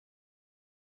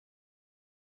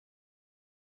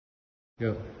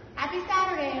Go. Happy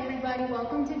Saturday, everybody.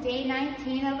 Welcome to day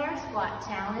 19 of our squat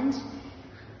challenge.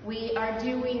 We are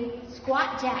doing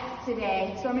squat jacks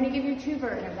today, so I'm going to give you two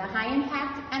versions, a high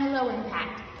impact and a low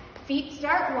impact. Feet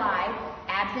start wide,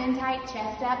 abs in tight,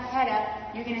 chest up, head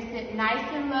up. You're going to sit nice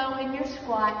and low in your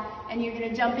squat, and you're going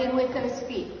to jump in with those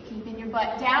feet. Keeping your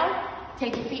butt down,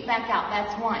 take your feet back out.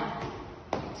 That's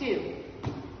 1, 2,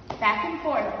 back and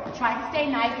forth. Try to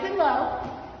stay nice and low.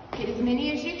 Get as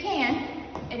many as you can.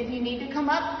 And if you need to come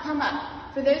up, come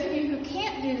up. For those of you who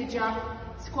can't do the jump,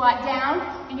 squat down,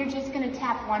 and you're just going to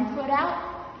tap 1 foot out,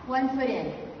 1 foot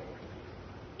in.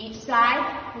 Each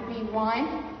side will be 1,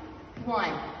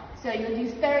 1. So you'll do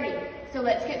 30. So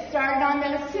let's get started on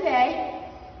those today.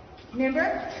 Remember,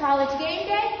 it's college game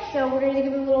day, so we're going to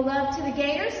give a little love to the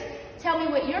Gators. Tell me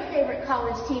what your favorite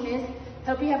college team is.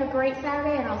 Hope you have a great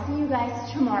Saturday, and I'll see you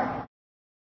guys tomorrow.